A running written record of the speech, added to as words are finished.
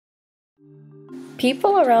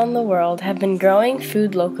People around the world have been growing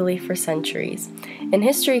food locally for centuries. In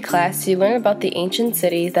history class, you learn about the ancient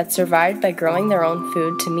cities that survived by growing their own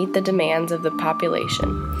food to meet the demands of the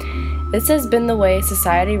population. This has been the way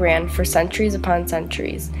society ran for centuries upon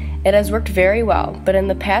centuries. It has worked very well, but in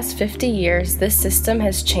the past 50 years, this system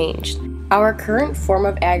has changed. Our current form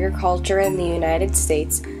of agriculture in the United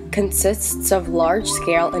States consists of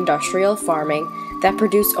large-scale industrial farming that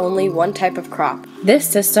produce only one type of crop. This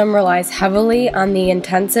system relies heavily on the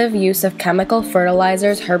intensive use of chemical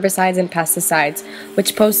fertilizers, herbicides, and pesticides,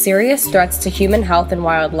 which pose serious threats to human health and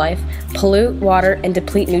wildlife, pollute water, and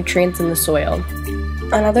deplete nutrients in the soil.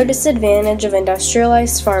 Another disadvantage of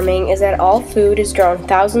industrialized farming is that all food is grown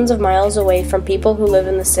thousands of miles away from people who live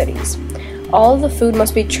in the cities. All of the food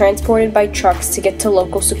must be transported by trucks to get to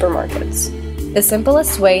local supermarkets. The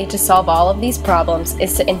simplest way to solve all of these problems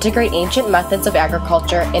is to integrate ancient methods of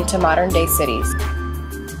agriculture into modern-day cities.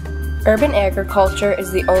 Urban agriculture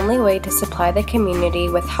is the only way to supply the community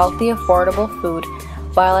with healthy, affordable food,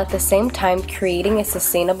 while at the same time creating a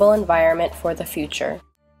sustainable environment for the future.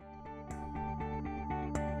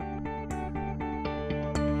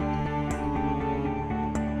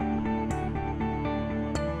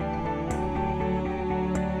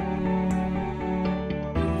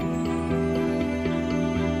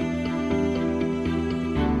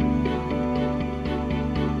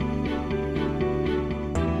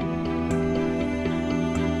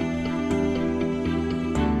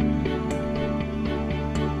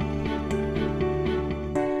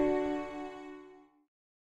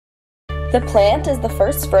 The Plant is the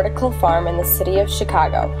first vertical farm in the city of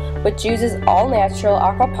Chicago, which uses all-natural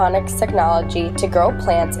aquaponics technology to grow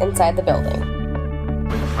plants inside the building.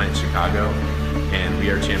 With The Plant Chicago, and we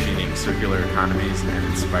are championing circular economies and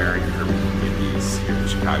inspiring urban communities here in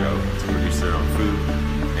Chicago to produce their own food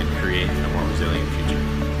and create a more resilient future.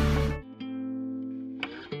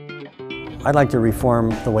 I'd like to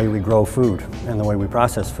reform the way we grow food and the way we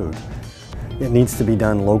process food. It needs to be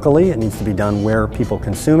done locally, it needs to be done where people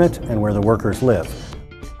consume it and where the workers live.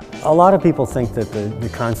 A lot of people think that the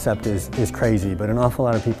concept is crazy, but an awful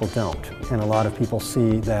lot of people don't. And a lot of people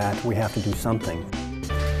see that we have to do something.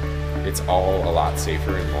 It's all a lot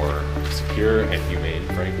safer and more secure and humane,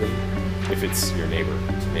 frankly, if it's your neighbor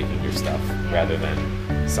making your stuff rather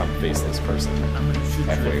than some faceless person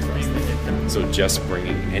halfway across the world. So just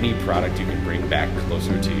bringing any product you can bring back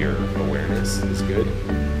closer to your awareness is good,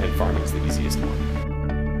 and farming's the easiest one.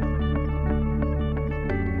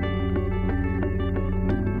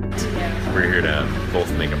 We're here to both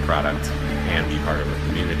make a product and be part of a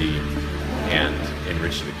community and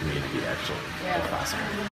enrich the community, actually, if possible.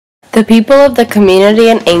 The people of the community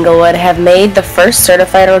in Englewood have made the first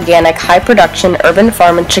certified organic high-production urban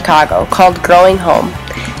farm in Chicago called Growing Home.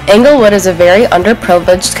 Englewood is a very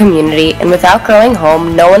underprivileged community, and without Growing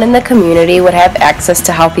Home, no one in the community would have access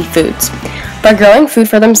to healthy foods. By growing food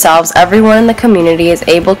for themselves, everyone in the community is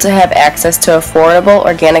able to have access to affordable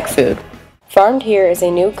organic food. Farmed Here is a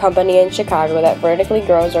new company in Chicago that vertically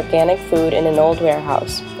grows organic food in an old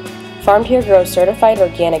warehouse. Farmed Here grows certified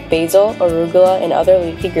organic basil, arugula, and other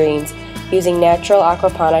leafy greens using natural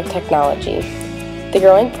aquaponic technology. The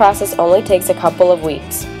growing process only takes a couple of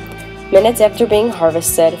weeks. Minutes after being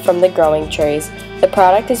harvested from the growing trays, the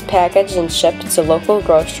product is packaged and shipped to local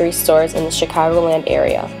grocery stores in the Chicagoland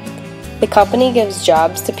area. The company gives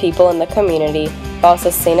jobs to people in the community while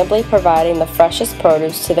sustainably providing the freshest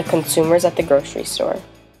produce to the consumers at the grocery store.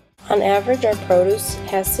 On average, our produce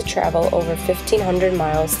has to travel over 1,500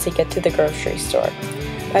 miles to get to the grocery store.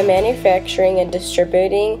 By manufacturing and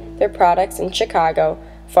distributing their products in Chicago,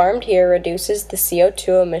 Farmed Here reduces the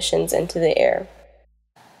CO2 emissions into the air.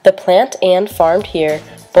 The Plant and Farmed Here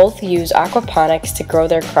both use aquaponics to grow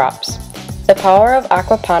their crops. The power of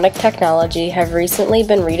aquaponic technology have recently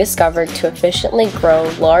been rediscovered to efficiently grow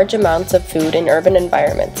large amounts of food in urban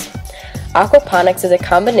environments. Aquaponics is a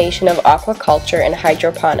combination of aquaculture and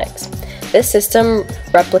hydroponics. This system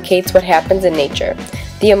replicates what happens in nature.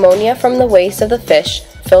 The ammonia from the waste of the fish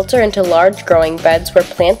filter into large growing beds where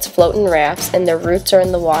plants float in rafts and their roots are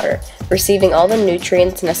in the water, receiving all the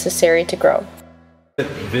nutrients necessary to grow.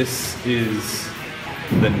 This is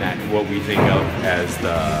what we think of as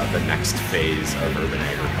the next phase of urban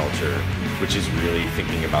agriculture, which is really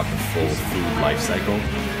thinking about the full food life cycle.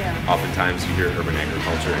 Oftentimes you hear urban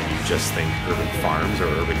agriculture and you just think urban farms or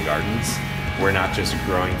urban gardens. We're not just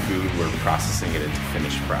growing food, we're processing it into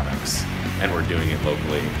finished products. And we're doing it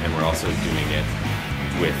locally, and we're also doing it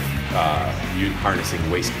with harnessing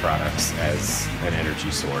waste products as an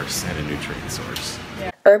energy source and a nutrient source.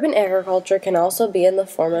 Urban agriculture can also be in the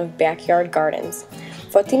form of backyard gardens.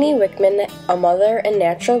 Fotini Wickman a mother and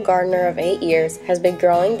natural gardener of 8 years, has been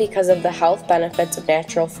growing because of the health benefits of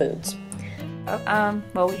natural foods.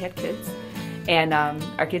 Well, we had kids, and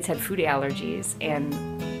our kids had food allergies, and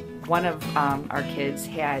one of our kids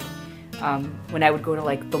had, when I would go to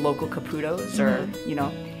like the local Caputo's or, you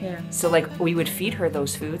know, so like we would feed her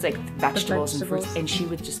those foods, like vegetables and fruits, and she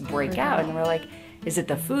would just break out, and we're like, is it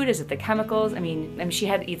the food? Is it the chemicals? I mean, she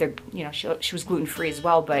had either, you know, she was gluten-free as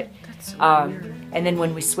well, but, That's so weird. and then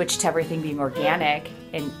when we switched to everything being organic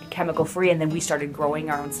and chemical-free, and then we started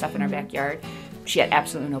growing our own stuff in our backyard, she had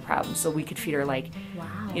absolutely no problem. So we could feed her like,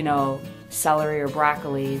 you know, celery or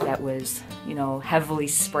broccoli that was, you know, heavily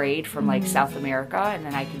sprayed from like South America, and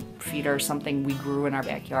then I could feed her something we grew in our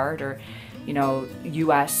backyard, or, you know,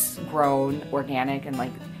 U.S. grown organic, and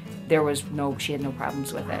like, she had no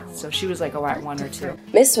problems with it. So she was like a one or two.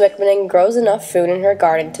 Miss Wickmaning grows enough food in her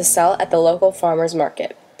garden to sell at the local farmer's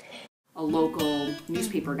market. A local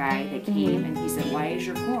newspaper guy that came and he said, why is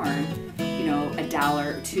your corn, you know, $1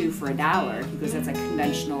 or $2 for $1? He goes, that's like a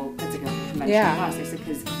conventional cost. I said,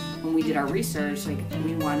 because when we did our research, like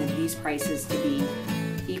we wanted these prices to be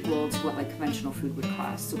equal to what like conventional food would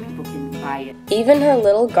cost, so people can buy it. Even her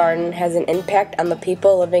little garden has an impact on the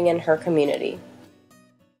people living in her community.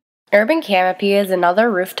 Urban Canopy is another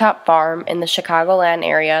rooftop farm in the Chicagoland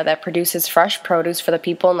area that produces fresh produce for the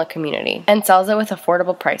people in the community and sells it with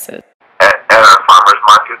affordable prices. At our farmers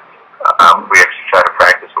markets, we actually try to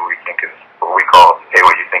practice what we think is what we call pay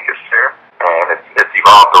what you think is fair, and it's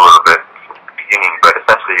evolved a little bit since the beginning. But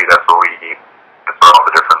essentially, that's what all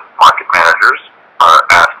the different market managers are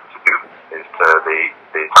asked to do. Is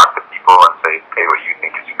they talk to people and say pay what you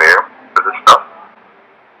think is fair for this stuff.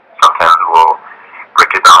 Sometimes we'll break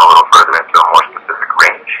it down a little further into a more specific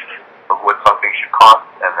range of what something should cost,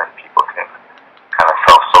 and then people can kind of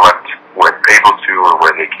self-select where they're able to or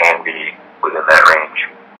where they can be within that range.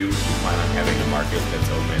 We plan on having a market that's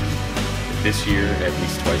open this year at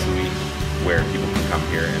least twice a week, where people can come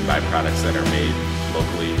here and buy products that are made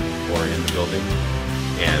locally or in the building,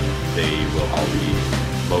 and they will all be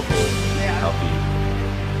local, healthy,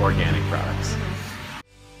 organic products.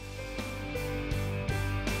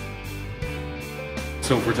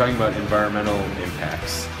 So if we're talking about environmental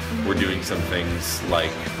impacts, we're doing some things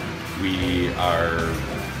like we are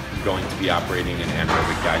going to be operating an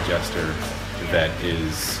anaerobic digester that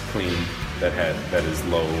is clean, that is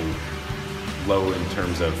low in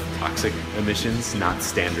terms of toxic emissions, not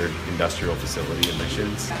standard industrial facility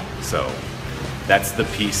emissions. So that's the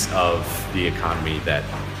piece of the economy that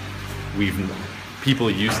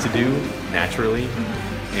people used to do naturally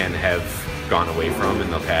and have gone away from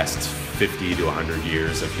in the past 50 to 100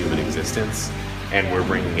 years of human existence, and we're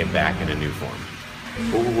bringing it back in a new form.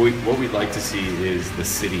 What we'd like to see is the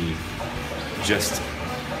city just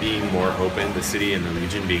being more open, the city and the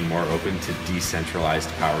region being more open to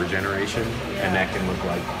decentralized power generation, and that can look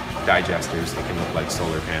like digesters, it can look like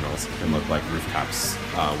solar panels, it can look like rooftops,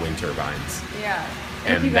 wind turbines.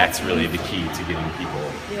 And that's really the key to getting people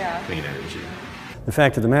clean energy. The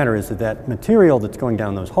fact of the matter is that material that's going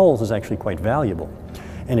down those holes is actually quite valuable.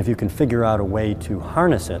 And if you can figure out a way to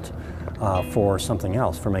harness it for something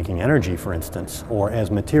else, for making energy, for instance, or as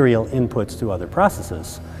material inputs to other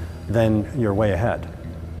processes, then you're way ahead.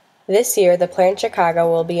 This year, the plant Chicago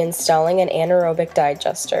will be installing an anaerobic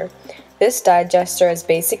digester. This digester is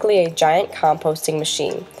basically a giant composting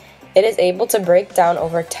machine. It is able to break down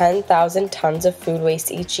over 10,000 tons of food waste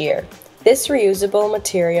each year. This reusable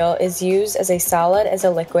material is used as a solid, as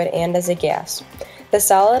a liquid, and as a gas. The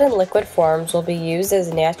solid and liquid forms will be used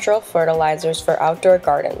as natural fertilizers for outdoor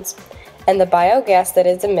gardens, and the biogas that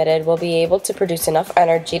is emitted will be able to produce enough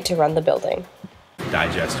energy to run the building.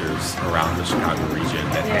 Digesters around the Chicago region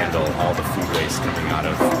that handle all the food waste coming out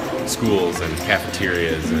of schools and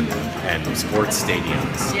cafeterias and sports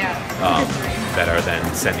stadiums that are then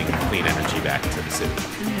sending clean energy back to the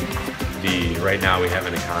city. Right now we have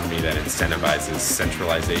an economy that incentivizes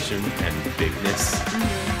centralization and bigness,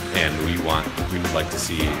 and we would like to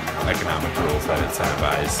see economic rules that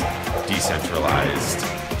incentivize decentralized,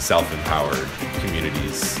 self-empowered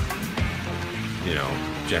communities,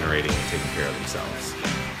 generating and taking care of themselves.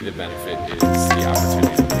 The benefit is the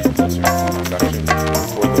opportunity to be closer to production,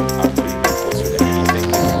 or the opportunity to be closer to anything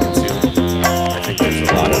that we consume. I think there's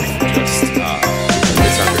a lot of just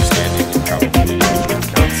misunderstanding and probably counts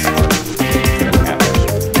that happen.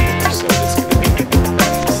 We're so disconnected from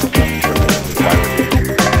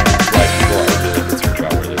why people are really concerned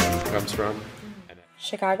about where their food comes from.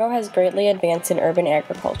 Chicago has greatly advanced in urban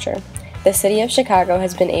agriculture. The city of Chicago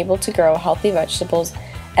has been able to grow healthy vegetables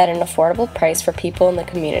at an affordable price for people in the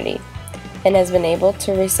community, and has been able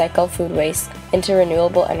to recycle food waste into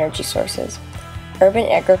renewable energy sources. Urban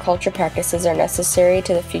agriculture practices are necessary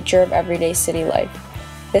to the future of everyday city life.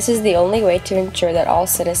 This is the only way to ensure that all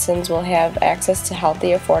citizens will have access to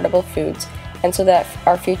healthy, affordable foods, and so that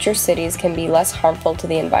our future cities can be less harmful to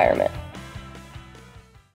the environment.